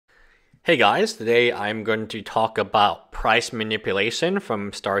Hey guys, today I'm going to talk about price manipulation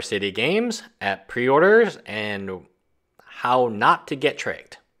from Star City Games at pre-orders and how not to get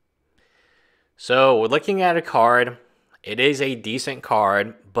tricked. So we're looking at a card. It is a decent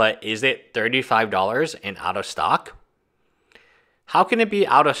card, but is it $35 and out of stock? How can it be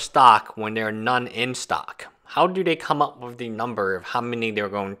out of stock when there are none in stock? How do they come up with the number of how many they're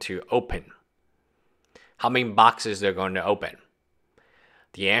going to open? How many boxes they're going to open?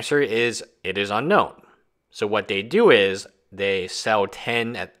 The answer is it is unknown. So what they do is they sell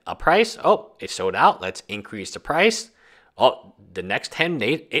 10 at a price. Oh, it sold out. Let's increase the price. Oh, the next 10,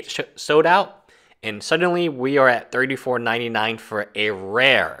 it sold out. And suddenly we are at $34.99 for a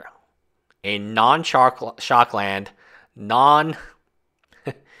rare, a non-Shockland,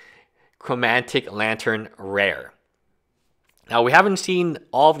 non-chromatic lantern rare. Now we haven't seen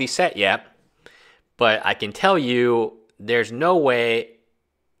all of these set yet, but I can tell you there's no way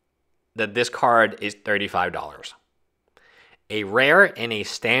that this card is $35. A rare and a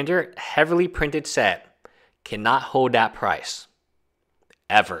standard heavily printed set cannot hold that price.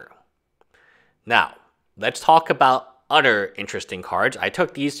 Ever. Now, let's talk about other interesting cards. I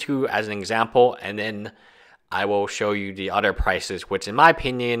took these two as an example, and then I will show you the other prices, which in my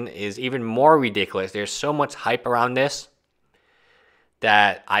opinion is even more ridiculous. There's so much hype around this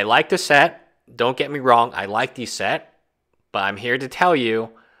that I like the set. Don't get me wrong, I like the set, but I'm here to tell you,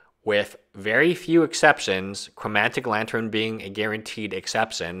 with very few exceptions, Chromatic Lantern being a guaranteed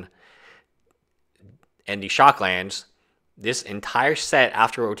exception, and the Shocklands, this entire set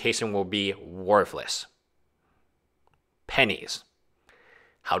after rotation will be worthless. Pennies.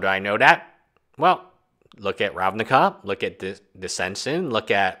 How do I know that? Well, look at Ravnica, look at Descension,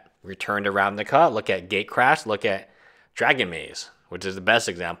 look at Return to Ravnica, look at Gatecrash, look at Dragon Maze, which is the best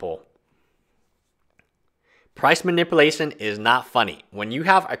example. Price manipulation is not funny. When you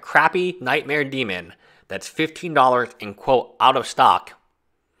have a crappy Nightmare Demon that's $15 and quote out of stock,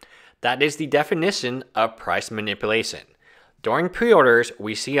 that is the definition of price manipulation. During pre-orders,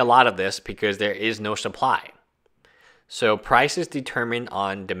 we see a lot of this because there is no supply. So price is determined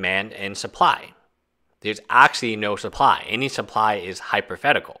on demand and supply. There's actually no supply. Any supply is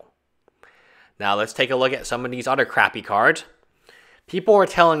hypothetical. Now let's take a look at some of these other crappy cards. People are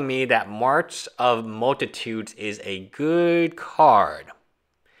telling me that March of Multitudes is a good card.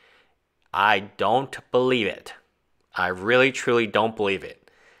 I don't believe it. I really, truly don't believe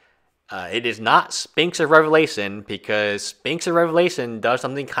it. It is not Sphinx of Revelation, because Sphinx of Revelation does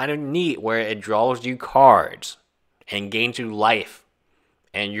something kind of neat where it draws you cards and gains you life.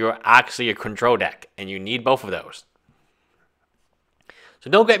 And you're actually a control deck, and you need both of those. So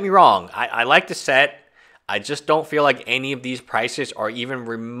don't get me wrong. I like the set. I just don't feel like any of these prices are even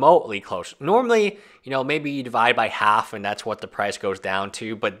remotely close. Normally, maybe you divide by half and that's what the price goes down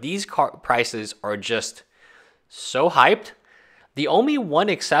to. But these prices are just so hyped. The only one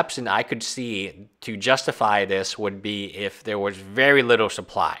exception I could see to justify this would be if there was very little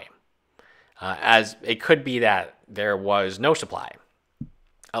supply. As it could be that there was no supply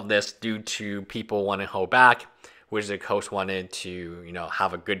of this due to people wanting to hold back. Wizard Coast wanted to,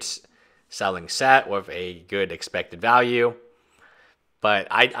 have a good selling set with a good expected value, but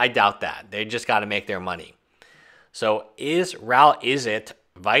I doubt that. They just got to make their money. So is it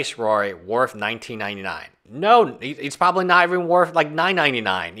Viceroy worth $19.99? No, he's probably not even worth like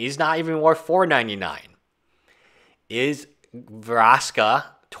 $9.99. He's not even worth $4.99. Is Vraska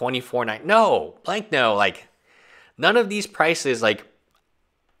 $24.99? No, blank no. Like none of these prices, like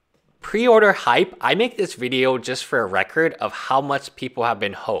pre-order hype. I make this video just for a record of how much people have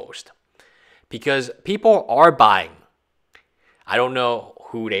been hosed. Because people are buying. I don't know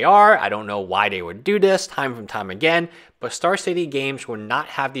who they are. I don't know why they would do this time and time again. But Star City Games would not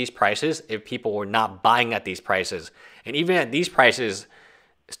have these prices if people were not buying at these prices. And even at these prices,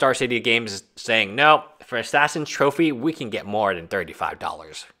 Star City Games is saying, no, for Assassin's Trophy, we can get more than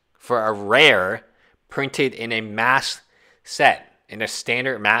 $35. For a rare printed in a mass set, in a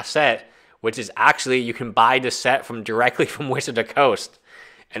standard mass set, which is actually, you can buy the set directly from Wizard of the Coast.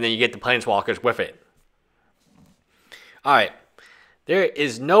 And then you get the Planeswalkers with it. Alright. There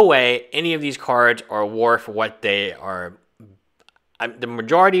is no way any of these cards are worth what they are. The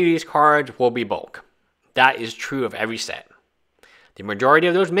majority of these cards will be bulk. That is true of every set. The majority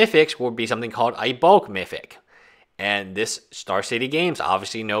of those mythics will be something called a bulk mythic. And this Star City Games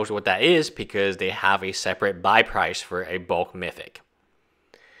obviously knows what that is because they have a separate buy price for a bulk mythic.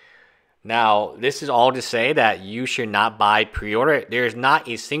 Now, this is all to say that you should not buy pre-order. There is not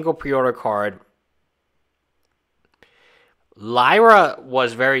a single pre-order card. Lyra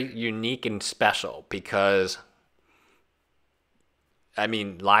was very unique and special because I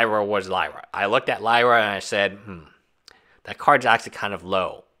mean, Lyra was Lyra. I looked at Lyra and I said, that card's actually kind of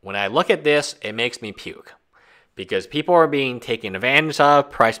low. When I look at this, it makes me puke. Because people are being taken advantage of.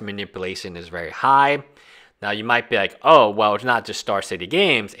 Price manipulation is very high. Now, you might be like, oh, well, it's not just Star City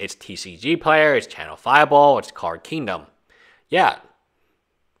Games. It's TCG Player, it's Channel Fireball, it's Card Kingdom. Yeah.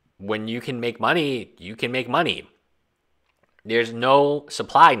 When you can make money, you can make money. There's no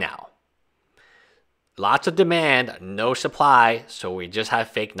supply now. Lots of demand, no supply, so we just have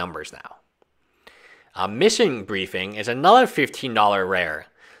fake numbers now. Mission Briefing is another $15 rare.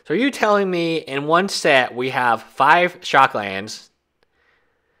 So you're telling me in one set we have 5 Shocklands,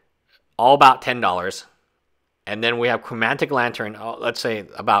 all about $10, and then we have Chromatic Lantern, let's say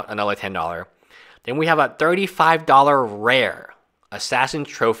about another $10. Then we have a $35 rare, Assassin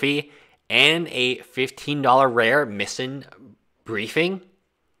Trophy, and a $15 rare Mission Briefing.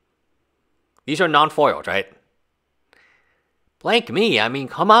 These are non-foils, right? Blank me. I mean,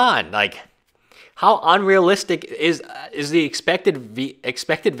 come on. Like, how unrealistic is the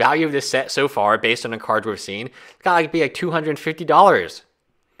expected value of this set so far based on the cards we've seen? It's got to be like $250.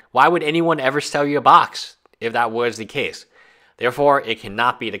 Why would anyone ever sell you a box if that was the case? Therefore, it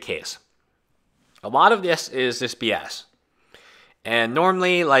cannot be the case. A lot of this is just BS. And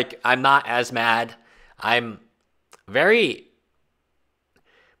normally, like, I'm not as mad.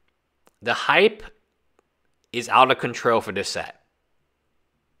 The hype is out of control for this set.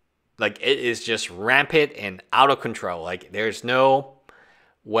 Like, it is just rampant and out of control. Like, there's no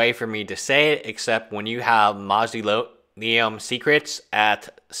way for me to say it except when you have Mausoleum Secrets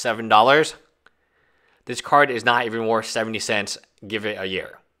at $7. This card is not even worth 70 cents. Give it a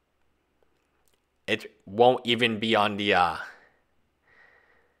year. It won't even be on the...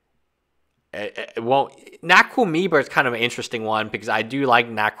 It won't. Necromoeba is kind of an interesting one because I do like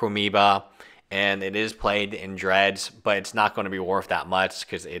Necromoeba and it is played in Dreads, but it's not going to be worth that much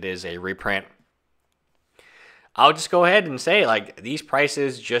because it is a reprint. I'll just go ahead and say, like, these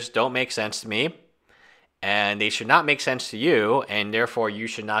prices just don't make sense to me and they should not make sense to you, and therefore you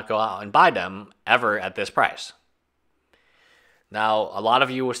should not go out and buy them ever at this price. Now, a lot of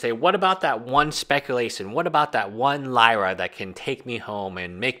you will say, what about that one speculation? What about that one Lyra that can take me home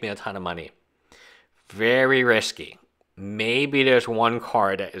and make me a ton of money? Very risky. Maybe there's one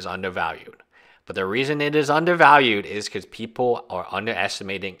card that is undervalued. But the reason it is undervalued is because people are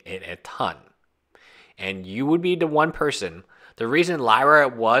underestimating it a ton. And you would be the one person. The reason Lyra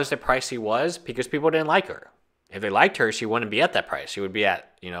was the price she was because people didn't like her. If they liked her, she wouldn't be at that price. She would be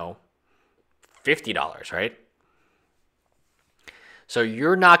at, $50, right? So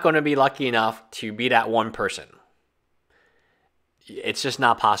you're not going to be lucky enough to be that one person. It's just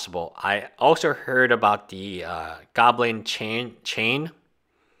not possible. I also heard about the Goblin chain.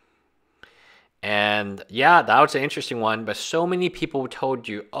 And yeah, that was an interesting one. But so many people told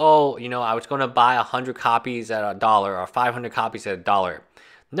you, oh, I was going to buy 100 copies at $1 or 500 copies at $1.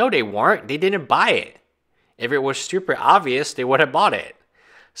 No, they weren't. They didn't buy it. If it was super obvious, they would have bought it.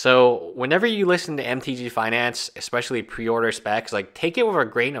 So whenever you listen to MTG Finance, especially pre-order specs, like, take it with a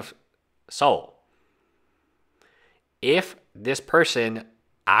grain of salt. If this person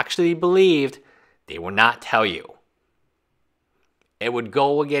actually believed, they will not tell you. It would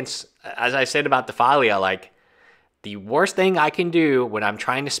go against, as I said about the Thalia, like, the worst thing I can do when I'm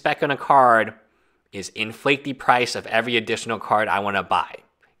trying to spec on a card is inflate the price of every additional card I want to buy.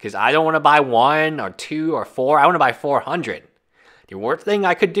 Because I don't want to buy 1 or 2 or 4. I want to buy 400. The worst thing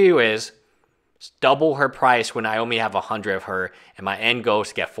I could do is double her price when I only have 100 of her, and my end goal is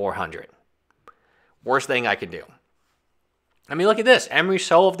to get 400. Worst thing I could do. I mean, look at this. Emery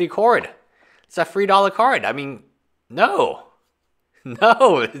Soul of the Accord. It's a $3 card. I mean, no.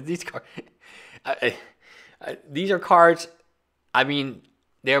 No. These cards... these are cards... I mean,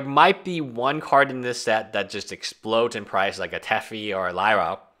 there might be one card in this set that just explodes in price, like a Teffi or a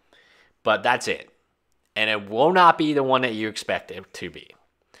Lyra, but that's it. And it will not be the one that you expect it to be.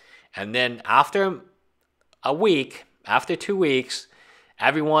 And then after a week, after 2 weeks,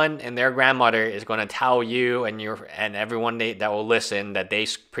 everyone and their grandmother is going to tell you and everyone that will listen that they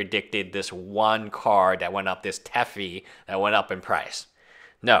predicted this one card that went up, this Teffi that went up in price.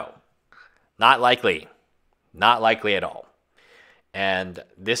 No, not likely. Not likely at all. And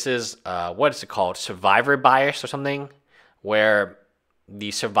this is, what is it called? Survivor bias or something? Where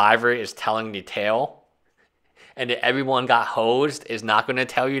the survivor is telling the tale. And that everyone got hosed is not going to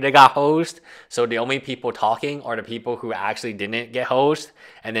tell you they got hosed. So the only people talking are the people who actually didn't get hosed.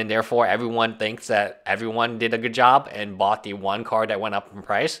 And then therefore everyone thinks that everyone did a good job and bought the one card that went up in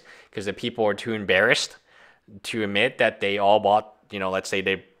price. Because the people are too embarrassed to admit that they all bought, let's say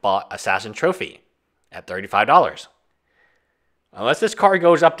they bought Assassin Trophy at $35. Unless this card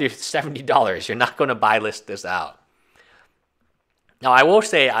goes up to $70, you're not going to buy list this out. Now, I will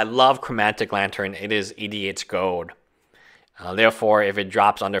say I love Chromatic Lantern. It is EDH's gold. Therefore, if it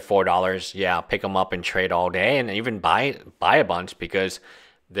drops under $4, yeah, pick them up and trade all day, and even buy a bunch, because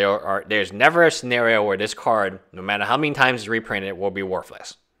there's never a scenario where this card, no matter how many times it's reprinted, will be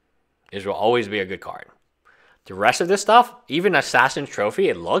worthless. This will always be a good card. The rest of this stuff, even Assassin's Trophy,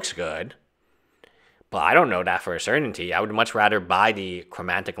 it looks good. But I don't know that for a certainty. I would much rather buy the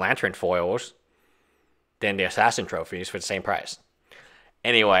Chromatic Lantern foils than the Assassin trophies for the same price.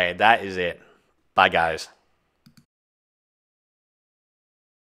 Anyway, that is it. Bye, guys.